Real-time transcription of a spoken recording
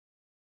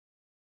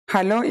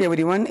Hello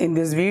everyone, in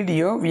this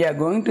video we are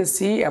going to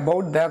see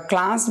about the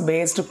class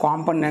based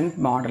component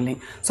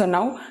modeling. So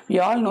now we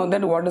all know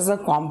that what is a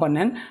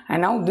component,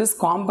 and now this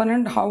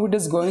component how it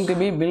is going to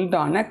be built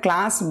on a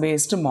class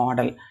based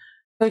model.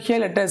 So here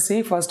let us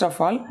see first of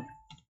all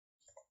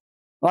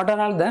what are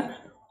all the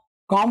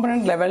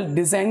component level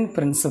design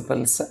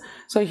principles.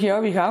 So here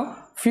we have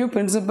few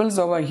principles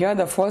over here.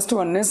 The first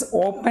one is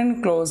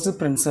open closed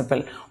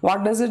principle.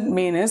 What does it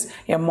mean is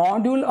a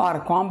module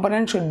or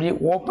component should be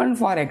open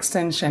for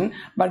extension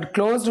but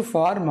closed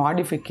for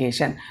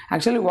modification.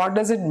 Actually what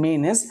does it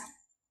mean is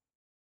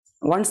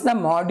once the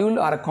module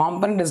or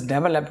component is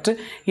developed,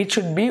 it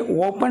should be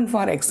open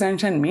for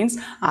extension, means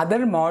other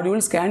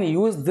modules can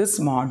use this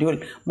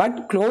module,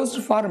 but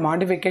closed for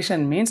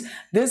modification means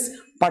this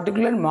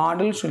particular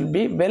module should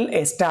be well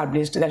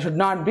established. There should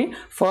not be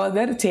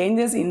further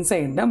changes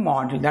inside the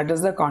module. That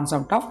is the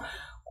concept of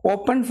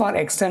open for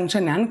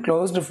extension and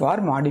closed for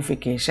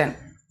modification.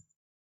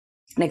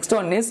 Next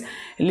one is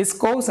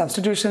Liskov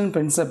substitution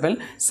principle.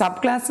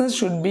 Subclasses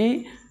should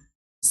be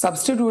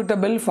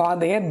substitutable for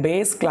their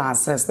base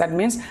classes. That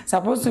means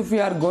suppose if we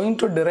are going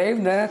to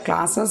derive the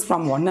classes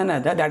from one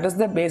another, that is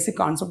the basic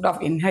concept of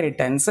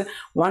inheritance.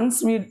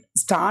 Once we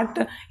start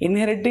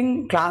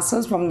inheriting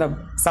classes from the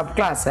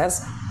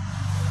subclasses,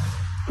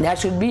 there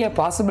should be a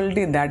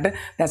possibility that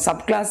the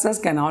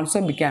subclasses can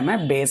also become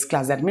a base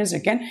class. That means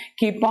you can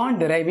keep on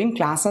deriving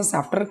classes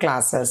after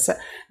classes.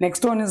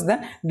 Next one is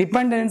the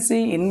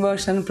dependency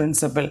inversion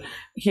principle.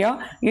 Here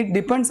it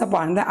depends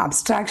upon the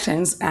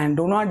abstractions and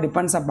do not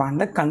depends upon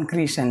the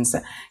concretions.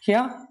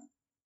 Here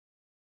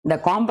the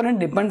component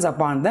depends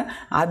upon the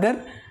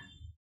other.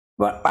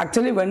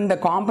 Actually, when the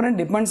component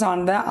depends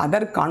on the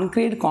other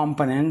concrete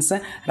components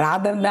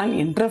rather than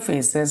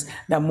interfaces,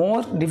 the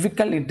more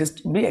difficult it is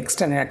to be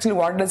extended. Actually,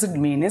 what does it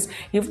mean is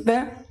if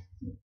the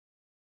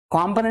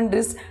component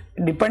is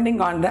depending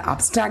on the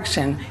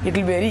abstraction, it will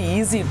be very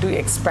easy to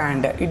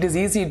expand. It is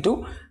easy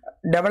to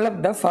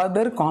develop the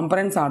further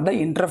components or the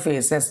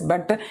interfaces.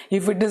 But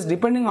if it is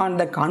depending on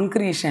the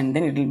concretion,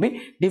 then it will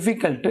be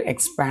difficult to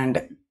expand.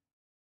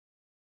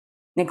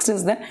 Next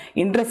is the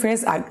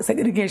interface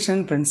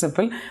segregation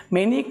principle.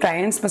 Many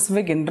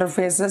client-specific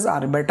interfaces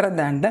are better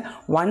than the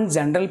one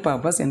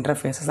general-purpose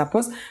interface.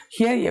 Suppose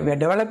here we are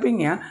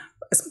developing a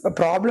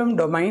problem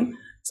domain,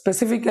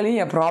 specifically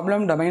a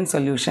problem domain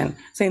solution.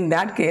 So in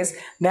that case,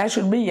 there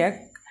should be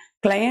a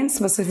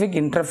client-specific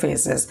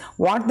interfaces.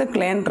 What the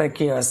client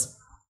requires,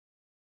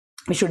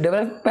 we should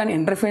develop an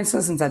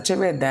interfaces in such a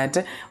way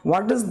that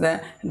what is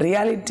the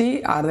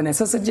reality or the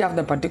necessity of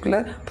the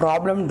particular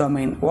problem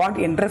domain, what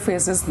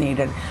interface is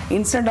needed,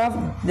 instead of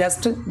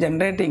just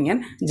generating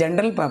a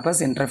general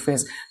purpose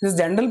interface. This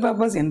general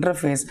purpose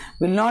interface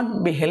will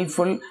not be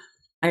helpful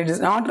and it is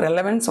not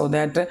relevant, so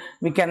that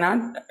we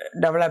cannot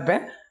develop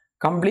a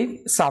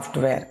complete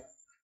software.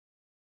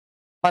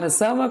 For a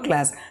server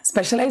class,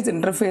 specialized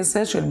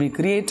interfaces should be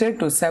created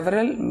to serve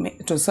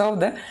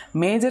the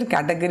major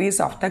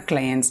categories of the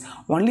clients.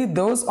 Only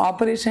those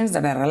operations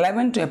that are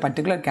relevant to a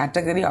particular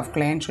category of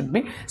client should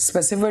be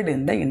specified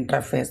in the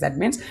interface. That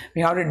means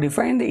we have to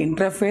define the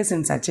interface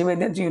in such a way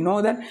that you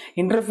know that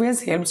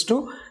interface helps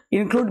to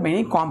include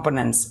many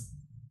components.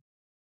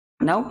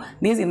 Now,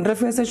 these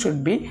interfaces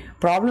should be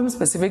problem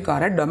specific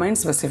or a domain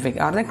specific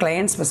or the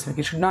client specific.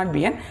 It should not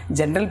be a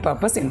general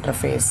purpose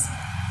interface.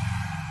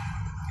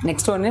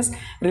 Next one is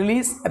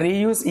release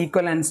reuse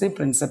equivalency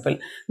principle.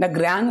 The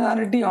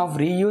granularity of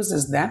reuse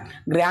is the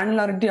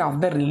granularity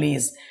of the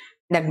release.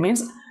 That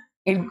means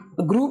it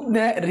group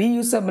the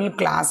reusable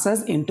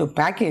classes into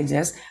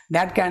packages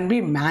that can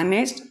be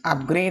managed,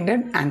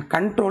 upgraded and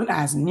controlled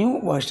as new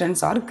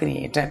versions are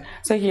created.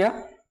 So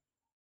here,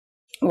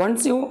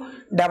 once you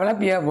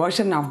develop a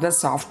version of the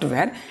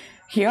software,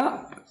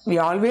 here we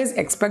always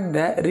expect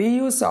the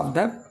reuse of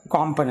the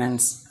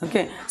components.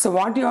 Okay, so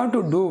what you have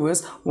to do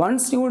is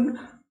once you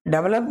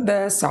develop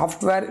the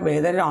software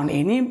whether on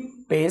any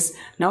base,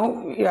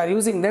 now you are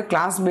using the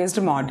class based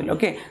module.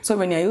 Okay, so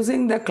when you are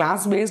using the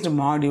class based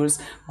modules,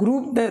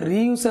 group the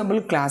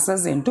reusable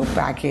classes into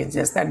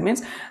packages. That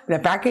means the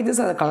packages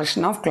are the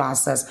collection of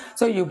classes,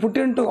 so you put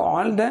into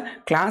all the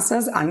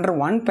classes under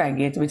one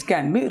package which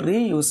can be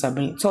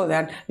reusable, so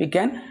that we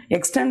can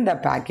extend the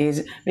package,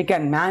 we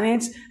can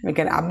manage, we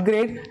can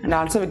upgrade and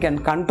also we can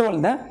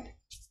control the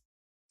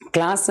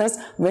classes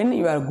when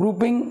you are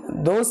grouping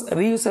those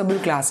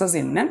reusable classes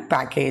in a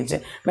package.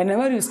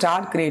 Whenever you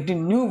start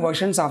creating new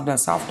versions of the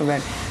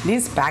software,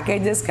 these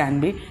packages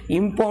can be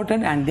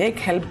imported and they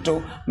help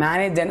to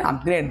manage and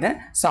upgrade the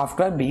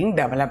software being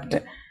developed.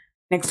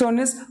 Next one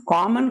is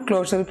common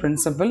closure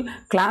principle.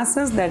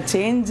 Classes that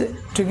change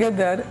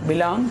together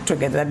belong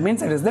together. That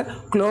means it is the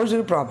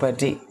closure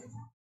property.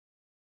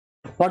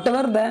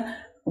 Whatever the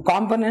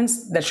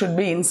components that should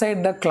be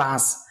inside the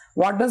class,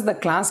 what does the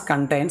class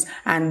contains,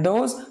 and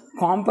those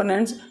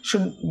components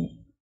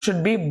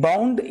should be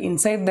bound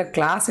inside the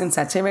class in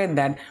such a way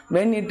that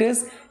when it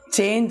is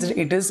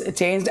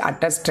changed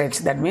at a stretch.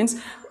 That means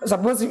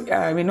suppose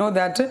we know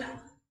that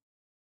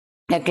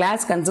A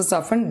class consists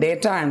of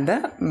data and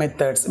the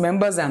methods,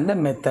 members and the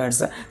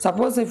methods.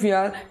 Suppose if you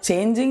are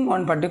changing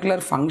one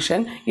particular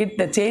function,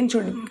 the change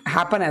should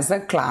happen as a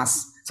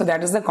class. So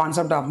that is the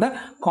concept of the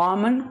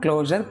common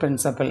closure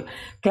principle.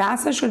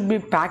 Classes should be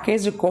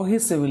packaged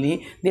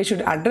cohesively. They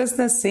should address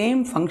the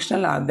same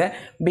functional or the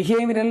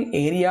behavioral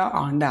area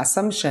on the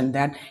assumption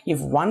that if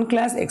one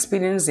class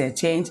experiences a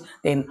change,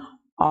 then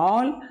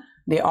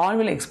they all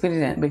will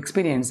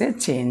experience a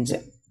change.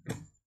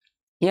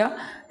 Here,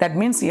 that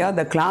means here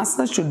the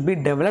classes should be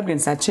developed in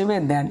such a way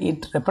that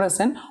it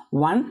represents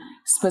one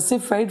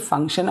specified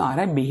function or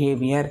a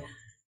behavior.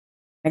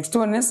 Next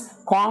one is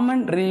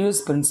common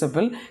reuse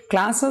principle.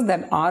 Classes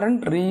that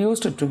aren't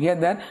reused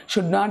together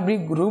should not be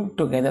grouped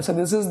together. So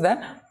this is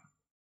the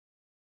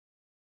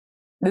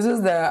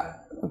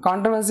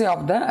controversy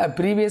of the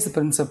previous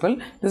principle.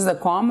 This is the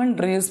common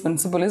reuse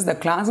principle, is the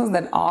classes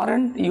that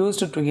aren't used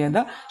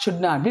together should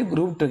not be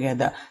grouped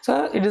together.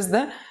 So it is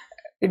the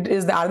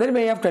other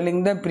way of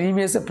telling the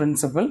previous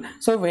principle.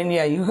 So when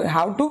you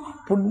have to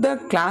put the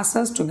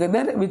classes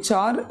together which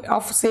are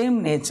of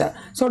same nature.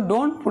 So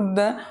don't put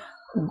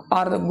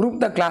group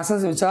the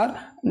classes which are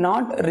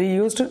not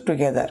reused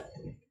together.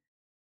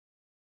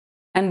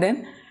 And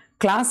then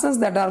classes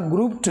that are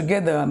grouped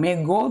together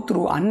may go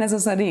through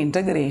unnecessary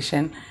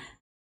integration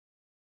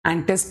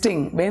and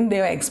testing when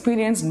they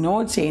experience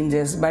no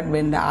changes, but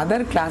when the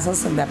other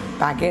classes in the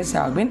package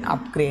have been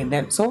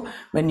upgraded. So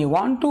when you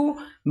want to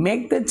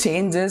make the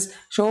changes,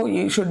 so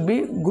you should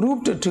be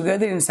grouped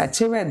together in such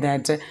a way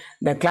that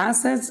the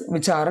classes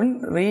which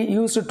aren't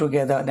reused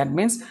together, that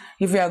means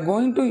if you are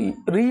going to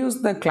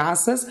reuse the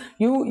classes,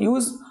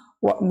 you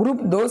group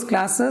those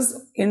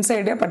classes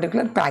inside a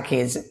particular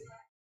package.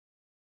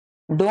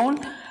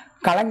 Don't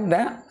collect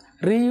the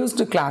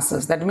reused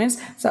classes. That means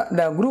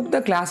group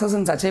the classes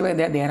in such a way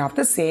that they are of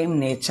the same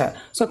nature.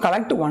 So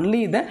collect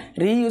only the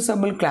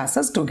reusable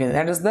classes together.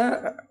 That is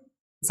the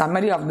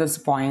summary of this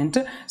point.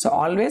 So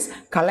always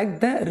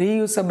collect the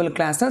reusable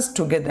classes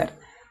together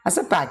as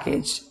a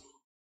package.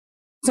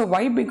 So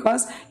why?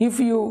 Because if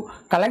you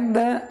collect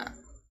the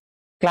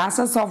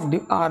classes or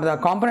the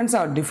components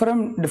are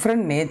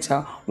different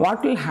nature,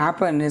 what will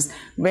happen is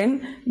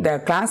when the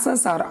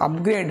classes are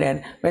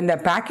upgraded, when the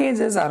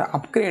packages are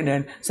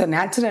upgraded, so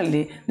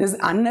naturally this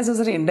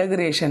unnecessary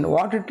integration,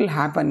 what it will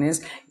happen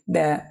is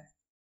the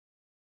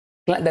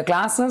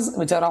classes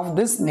which are of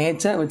this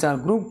nature, which are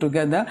grouped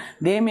together,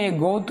 they may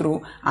go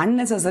through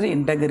unnecessary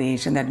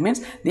integration. That means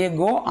they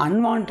go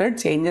unwanted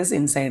changes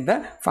inside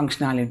the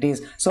functionalities.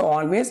 So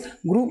always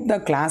group the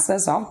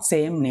classes of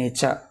same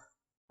nature,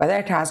 whether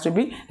it has to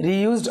be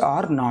reused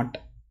or not.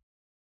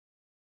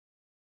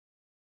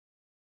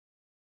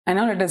 And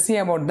now let us see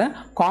about the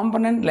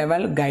component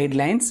level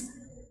guidelines.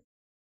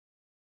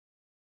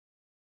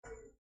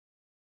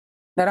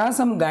 There are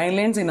some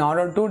guidelines in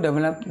order to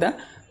develop the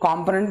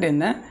component in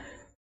the,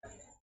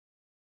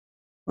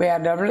 we are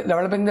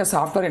developing the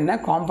software in a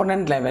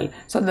component level.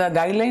 So the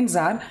guidelines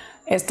are: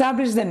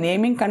 establish the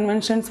naming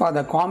conventions for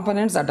the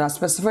components that are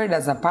specified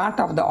as a part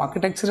of the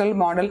architectural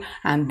model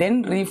and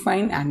then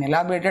refined and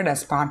elaborated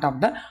as part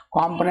of the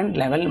component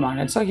level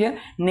model. So here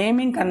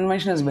naming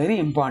convention is very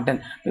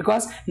important,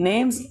 because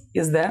names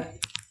is the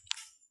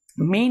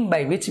mean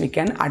by which we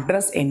can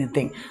address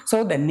anything.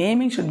 So the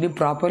naming should be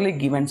properly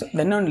given, so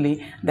then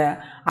only the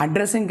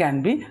addressing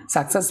can be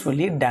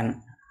successfully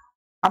done.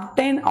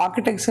 Obtain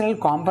architectural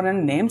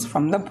component names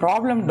from the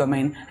problem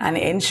domain and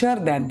ensure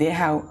that they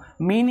have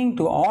meaning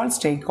to all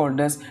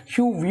stakeholders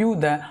who view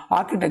the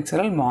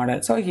architectural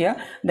model. So here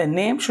the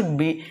name should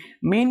be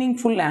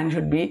meaningful and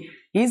should be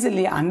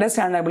easily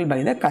understandable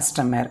by the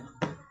customer.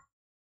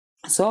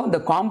 So the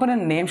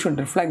component name should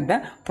reflect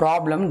the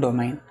problem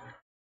domain.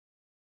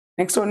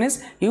 Next one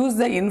is use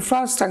the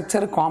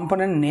infrastructure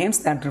component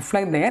names that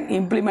reflect their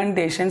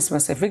implementation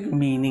specific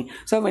meaning.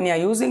 So when you are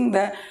using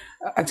the,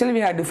 actually we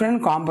have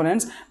different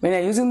components. When you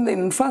are using the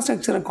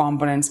infrastructure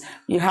components,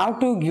 you have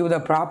to give the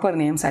proper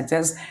name, such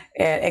as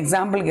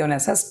example given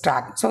as a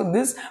stack. So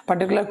this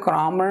particular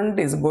component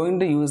is going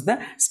to use the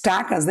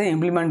stack as the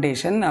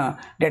implementation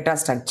data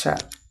structure.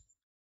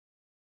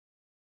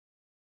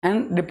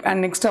 And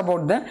next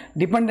about the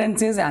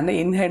dependencies and the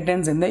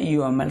inheritance in the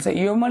UML. So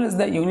UML is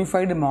the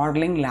unified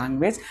modeling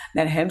language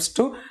that helps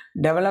to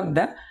develop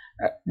the,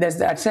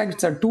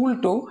 it's a tool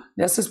to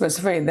just to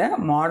specify the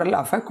model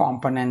of a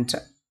component.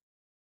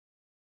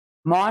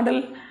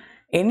 Model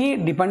any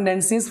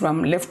dependencies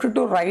from left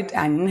to right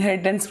and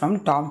inheritance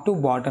from top to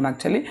bottom.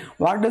 Actually,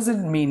 what does it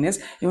mean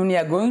is, when you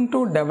are going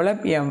to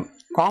develop a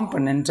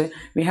component,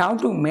 we have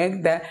to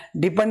make the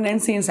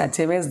dependency in such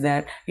a way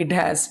that it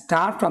has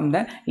start from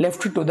the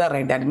left to the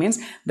right. That means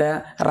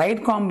the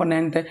right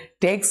component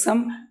takes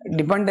some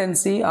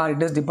dependency, or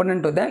it is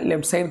dependent to the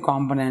left side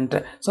component.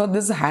 So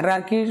this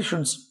hierarchy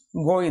should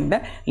go in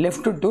the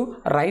left to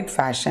right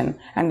fashion.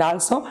 And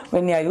also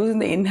when you are using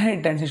the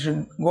inheritance, you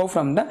should go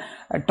from the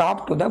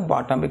top to the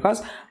bottom,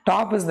 because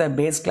top is the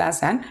base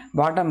class and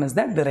bottom is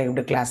the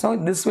derived class. So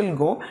this will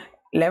go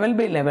level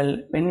by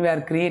level when we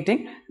are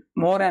creating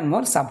more and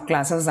more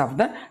subclasses of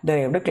the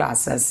derived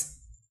classes.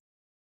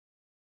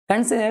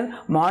 Consider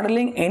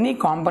modeling any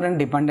component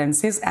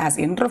dependencies as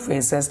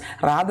interfaces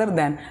rather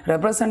than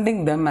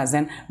representing them as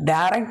a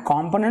direct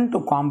component to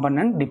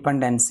component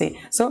dependency.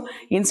 So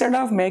instead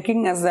of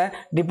making as a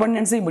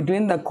dependency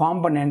between the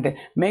component,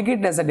 make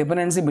it as a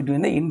dependency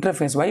between the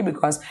interface. Why?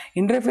 Because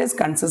interface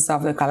consists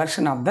of the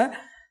collection of the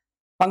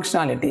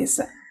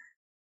functionalities.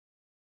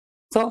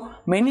 So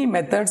many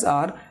methods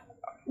are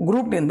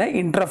grouped in the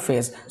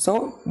interface.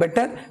 So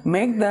better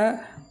make the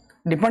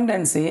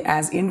dependency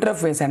as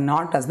interface and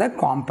not as the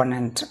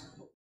component.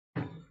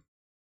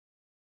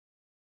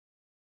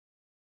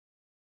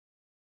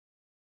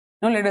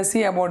 Now let us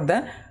see about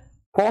the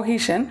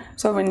cohesion.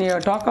 So when you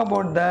talk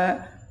about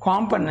the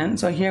component,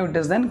 so here it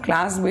is then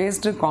class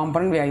based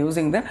component, we are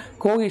using the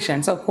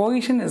cohesion. So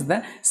cohesion is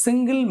the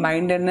single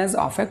mindedness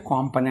of a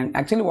component.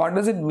 Actually what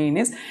does it mean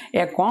is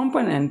a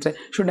component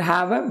should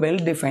have a well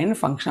defined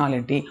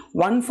functionality,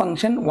 one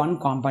function, one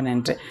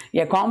component.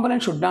 A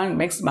component should not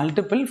mix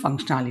multiple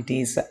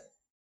functionalities.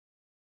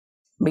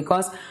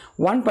 Because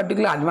one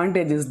particular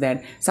advantage is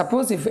that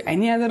suppose if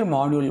any other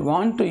module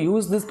want to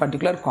use this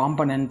particular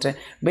component,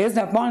 based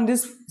upon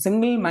this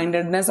single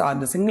mindedness or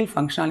the single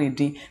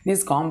functionality,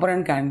 this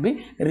component can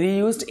be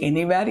reused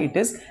anywhere it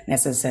is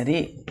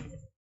necessary.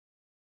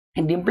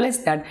 It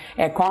implies that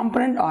a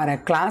component or a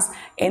class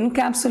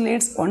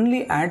encapsulates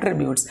only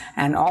attributes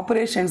and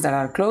operations that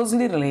are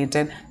closely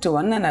related to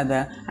one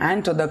another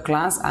and to the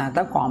class and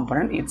the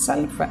component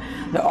itself.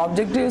 The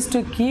objective is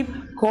to keep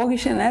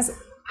cohesion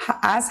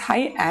as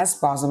high as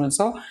possible.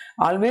 So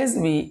always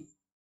the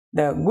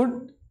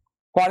good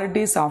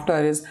quality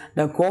software is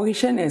the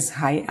cohesion is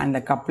high and the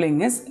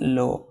coupling is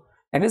low.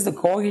 That is, the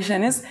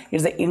cohesion is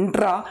the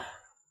intra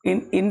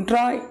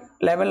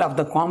level of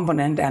the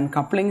component and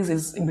coupling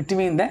is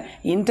between the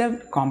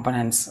inter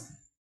components.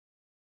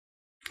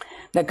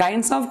 The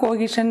kinds of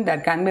cohesion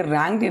that can be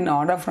ranked in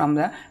order from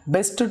the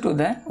best to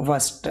the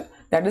worst,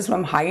 that is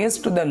from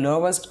highest to the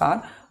lowest,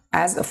 are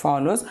as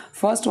follows.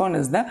 First one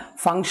is the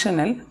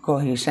functional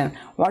cohesion.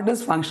 What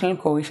is functional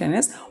cohesion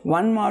is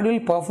one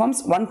module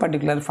performs one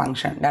particular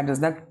function. That is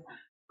the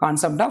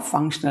concept of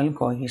functional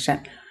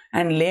cohesion.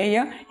 And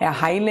layer, a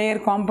high layer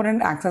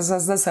component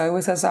accesses the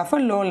services of a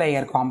low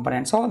layer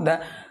component. So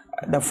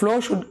the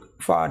flow should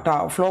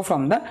flow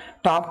from the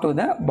top to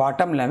the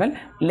bottom level,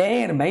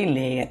 layer by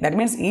layer. That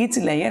means each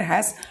layer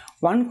has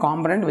one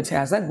component which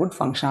has a good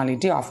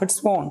functionality of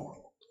its own.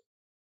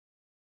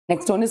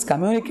 Next one is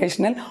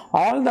communicational.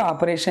 All the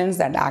operations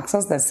that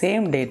access the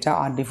same data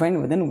are defined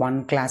within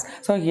one class.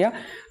 So here,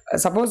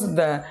 suppose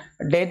the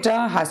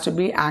data has to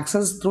be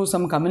accessed through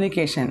some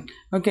communication.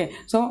 Okay,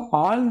 so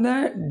all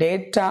the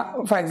data,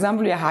 for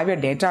example, you have a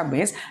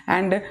database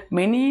and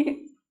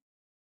many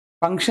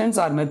functions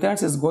or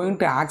methods is going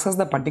to access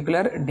the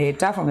particular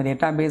data from the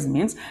database.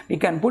 Means we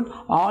can put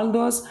all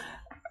those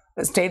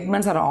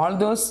statements or all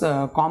those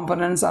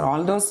components or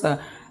all those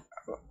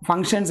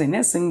functions in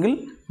a single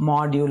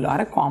module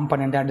or a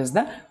component. That is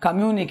the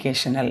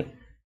communicational.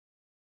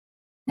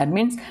 That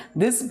means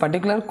this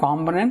particular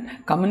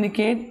component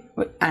communicate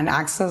and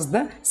access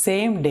the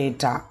same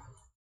data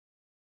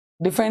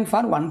defined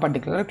for one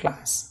particular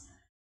class.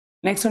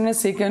 Next one is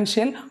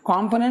sequential.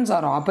 Components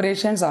or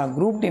operations are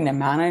grouped in a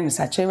manner in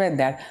such a way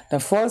that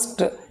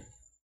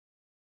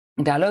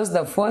it allows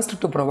the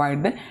first to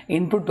provide the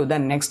input to the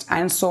next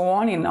and so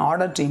on in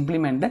order to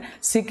implement the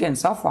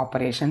sequence of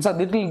operations. So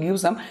this will give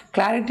some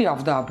clarity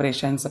of the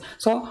operations.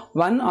 So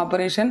one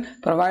operation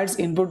provides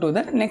input to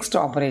the next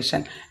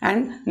operation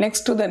and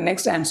next to the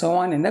next and so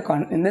on in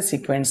the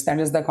sequence. That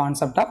is the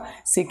concept of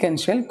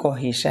sequential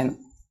cohesion.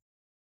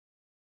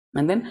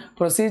 And then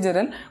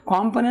procedural.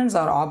 Components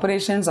or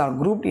operations are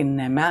grouped in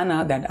a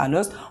manner that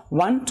allows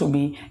one to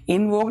be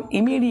invoked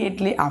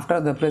immediately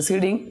after the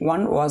preceding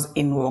one was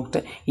invoked,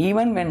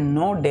 even when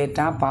no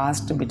data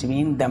passed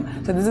between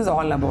them. So this is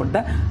all about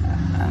the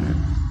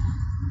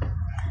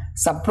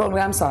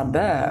subprograms or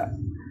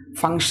the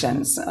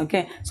functions.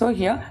 Okay, so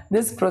here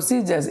this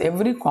procedures,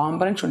 every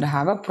component should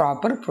have a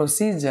proper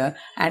procedure,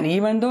 and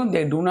even though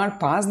they do not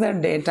pass the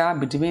data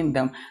between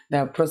them,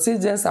 the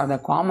procedures or the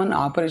common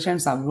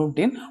operations are grouped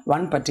in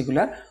one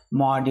particular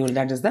module.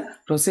 That is the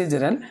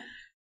procedural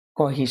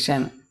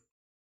cohesion.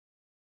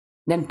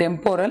 Then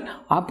temporal.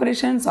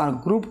 Operations are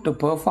grouped to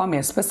perform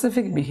a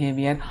specific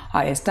behavior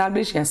or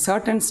establish a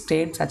certain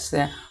state, such as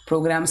a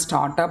program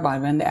startup or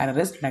when the error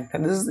is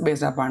detected. This is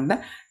based upon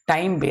the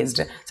time based.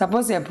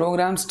 Suppose a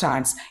program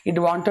starts, it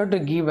wanted to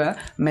give a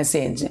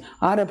message,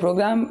 or a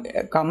program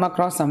come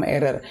across some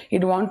error,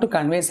 it want to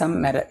convey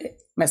some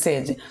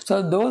message.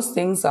 So those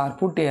things are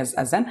put as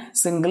a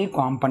single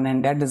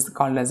component. That is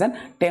called as a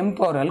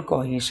temporal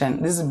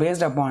cohesion. This is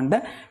based upon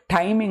the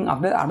timing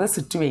of the other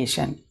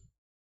situation.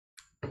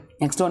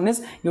 Next one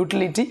is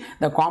utility.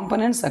 The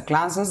components, the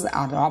classes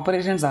or the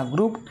operations are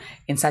grouped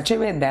in such a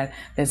way that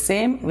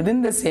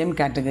within the same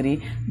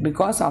category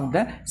because of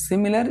the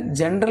similar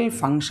general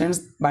functions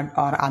but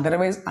are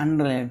otherwise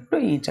unrelated to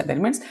each other. That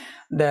means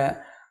the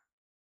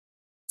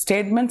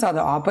statements or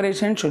the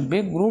operations should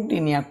be grouped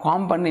in a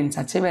component in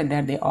such a way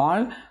that they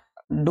all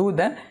do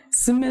the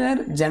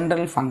similar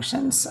general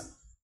functions.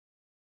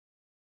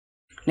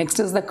 Next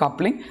is the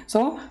coupling.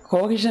 So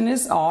cohesion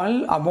is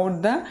all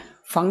about the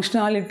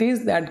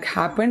functionalities that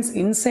happens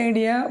inside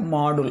a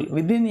module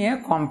within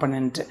a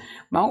component.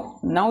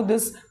 Now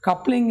this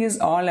coupling is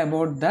all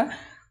about the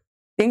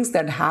things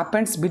that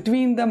happens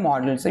between the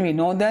modules. So we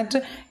know that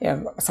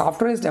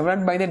software is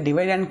developed by the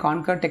divide and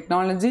conquer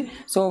technology.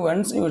 So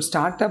once you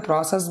start the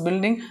process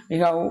building, we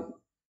have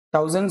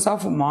thousands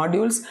of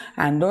modules,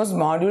 and those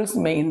modules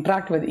may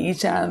interact with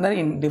each other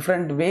in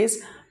different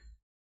ways,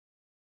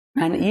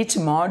 and each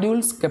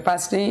module's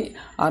capacity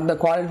or the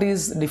quality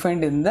is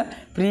defined in the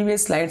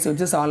previous slides,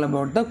 which is all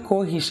about the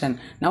cohesion.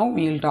 Now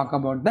we will talk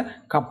about the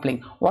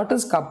coupling. What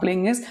is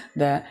coupling? Is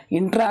the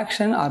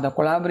interaction or the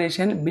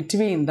collaboration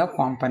between the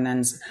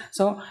components.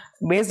 So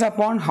based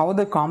upon how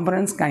the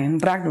components can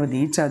interact with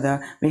each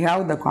other, we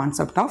have the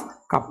concept of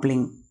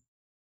coupling.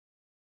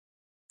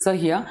 So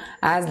here,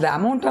 as the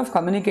amount of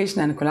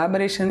communication and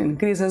collaboration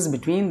increases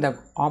between the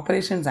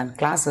operations and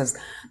classes,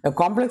 the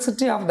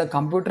complexity of the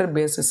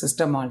computer-based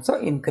system also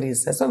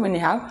increases. So when you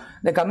have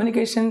the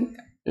communication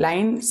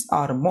lines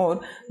are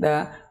more,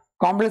 the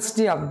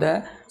complexity of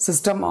the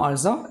system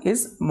also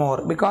is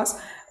more,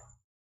 because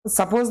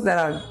suppose there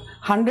are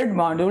 100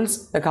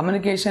 modules, the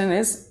communication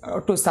is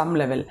to some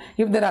level.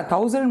 If there are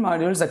 1000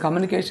 modules, the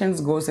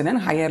communications goes in a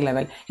higher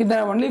level. If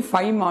there are only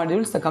 5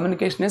 modules, the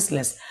communication is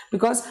less,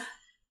 because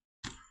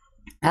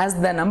as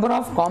the number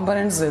of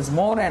components is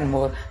more and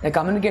more, the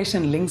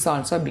communication links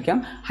also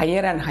become higher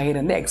and higher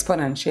in the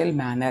exponential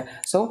manner.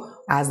 So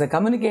as the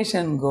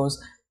communication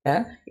goes,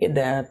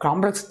 the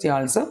complexity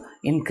also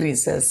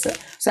increases.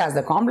 So as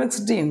the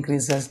complexity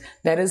increases,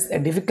 there is a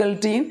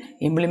difficulty in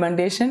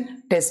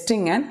implementation,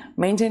 testing and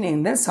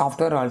maintaining the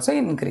software also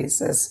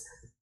increases.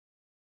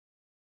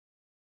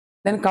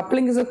 Then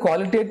coupling is a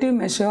qualitative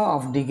measure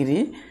of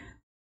degree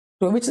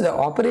to which the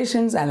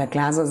operations and the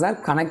classes are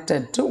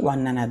connected to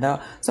one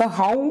another. So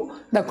how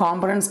the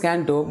components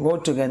can go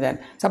together.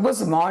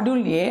 Suppose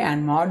module A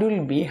and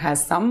module B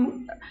has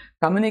some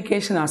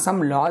communication or some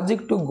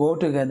logic to go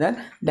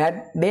together,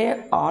 that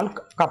they all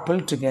couple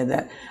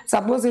together.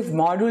 Suppose if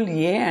module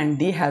A and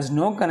D has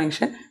no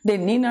connection, they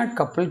need not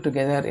couple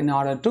together in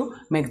order to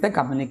make the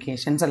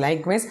communication. So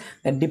likewise,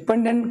 the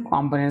dependent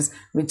components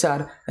which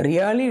are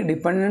really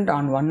dependent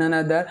on one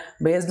another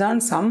based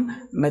on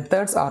some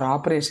methods or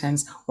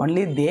operations,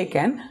 only they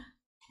can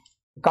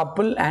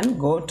couple and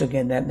go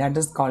together. That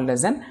is called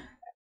as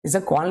is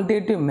a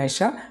qualitative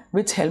measure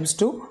which helps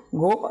to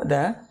go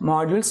the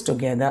modules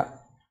together.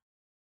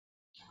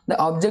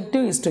 The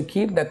objective is to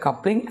keep the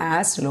coupling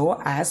as low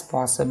as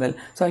possible.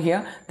 So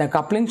here the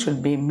coupling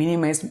should be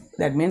minimized.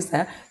 That means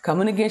the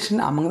communication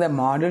among the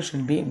modules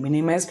should be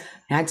minimized.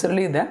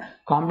 Naturally the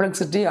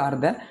complexity or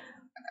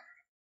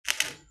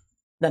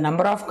the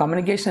number of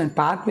communication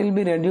path will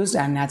be reduced,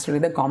 and naturally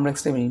the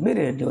complexity will be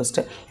reduced.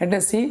 Let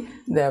us see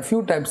the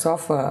few types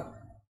of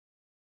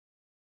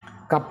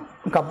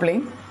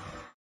coupling.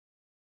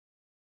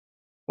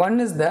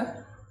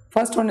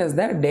 First one is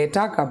the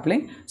data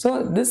coupling.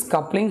 So this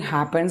coupling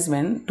happens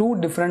when two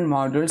different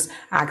modules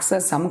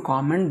access some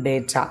common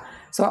data.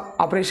 So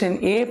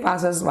operation A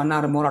passes one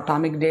or more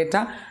atomic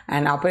data,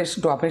 and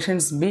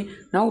operations B,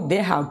 now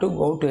they have to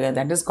go together.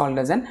 That is called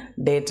as a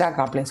data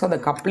coupling. So the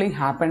coupling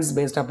happens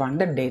based upon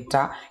the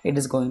data it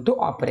is going to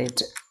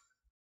operate.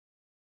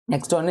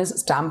 Next one is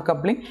stamp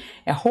coupling.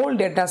 A whole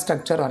data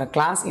structure or a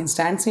class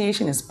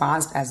instantiation is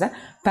passed as a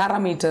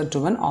parameter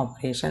to an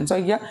operation.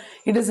 So here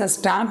it is a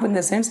stamp in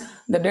the sense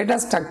the data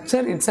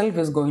structure itself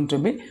is going to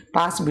be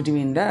passed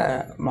between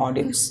the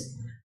modules.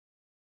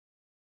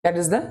 That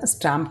is the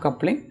stamp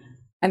coupling.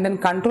 And then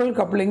control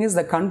coupling is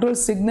the control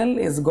signal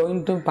is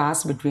going to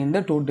pass between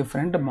the two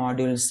different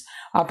modules.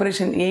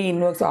 Operation A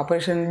invokes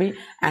operation B,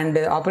 and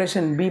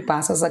operation B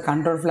passes a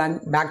control flag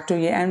back to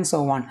A, and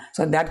so on.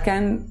 So that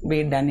can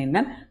be done in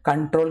a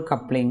control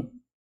coupling.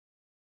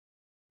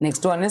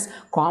 Next one is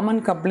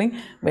common coupling,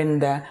 when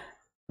the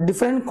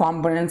different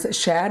components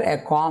share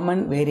a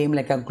common variable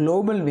like a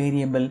global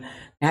variable.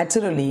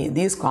 Naturally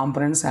these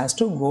components has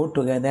to go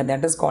together.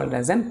 That is called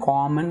as a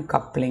common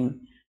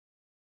coupling.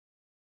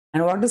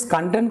 And what is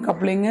content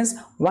coupling is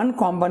one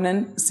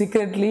component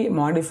secretly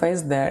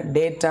modifies the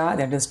data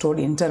that is stored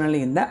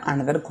internally in the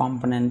another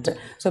component.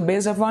 So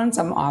based upon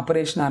some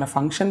operation or a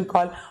function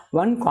call,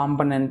 one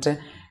component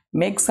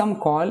makes some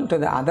call to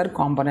the other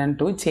component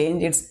to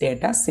change its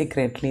data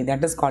secretly.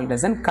 That is called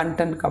as a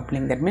content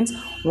coupling. That means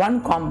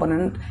one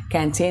component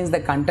can change the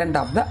content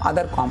of the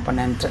other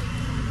component.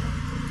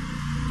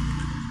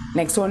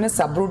 Next one is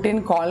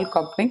subroutine call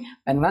coupling.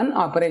 When one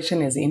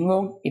operation is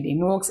invoked, it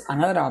invokes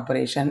another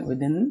operation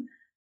within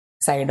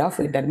side of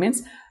it. That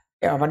means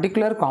a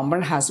particular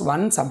component has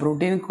one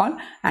subroutine call,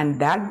 and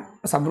that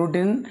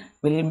subroutine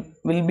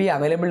will be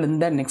available in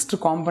the next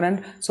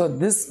component. So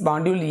this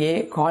module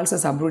A calls a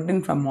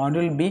subroutine from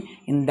module B.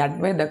 In that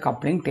way the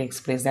coupling takes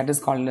place. That is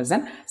called as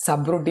a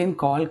subroutine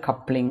call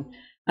coupling.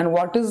 And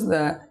what is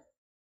the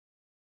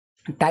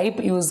Type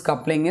use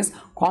coupling is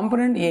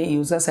component A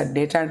uses a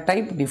data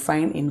type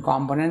defined in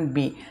component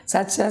B,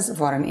 such as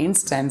for an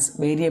instance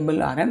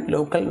variable or a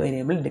local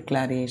variable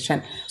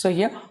declaration. So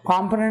here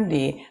component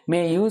A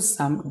may use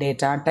some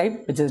data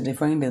type which is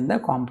defined in the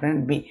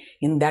component B.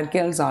 In that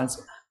case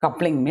also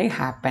coupling may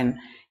happen.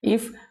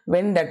 If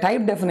when the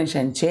type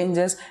definition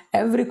changes,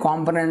 every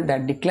component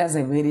that declares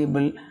a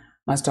variable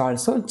must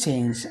also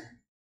change.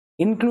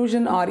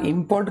 Inclusion or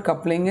import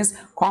coupling is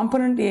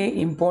component A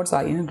imports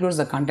or includes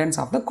the contents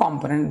of the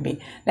component B.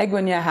 Like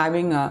when you are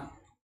having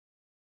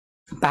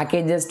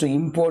packages to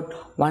import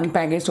one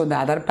package to the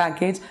other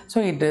package,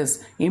 so it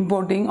is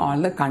importing all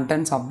the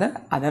contents of the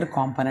other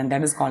component.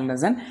 That is called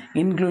as an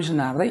inclusion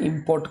or the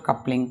import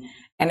coupling.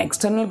 An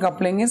external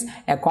coupling is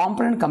a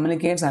component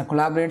communicates or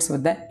collaborates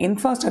with the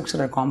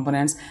infrastructural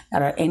components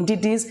that are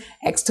entities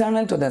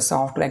external to the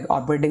software, like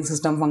operating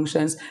system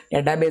functions,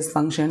 database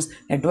functions,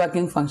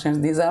 networking functions.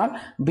 These are all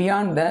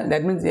beyond the,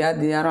 that means they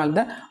are all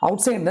the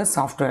outside the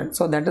software.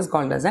 So that is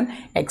called as an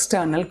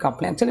external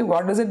coupling. Actually,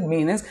 what does it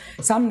mean is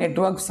some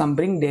networks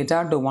bring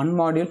data to one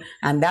module,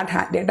 and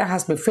that data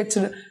has to be fetched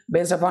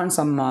based upon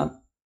some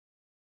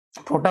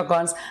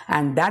protocols,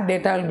 and that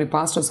data will be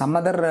passed to some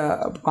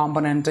other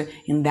component.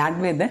 In that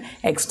way the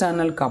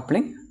external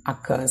coupling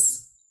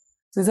occurs.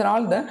 These are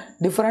all the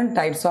different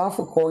types of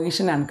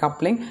cohesion and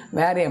coupling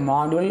where a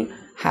module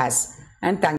has. And thank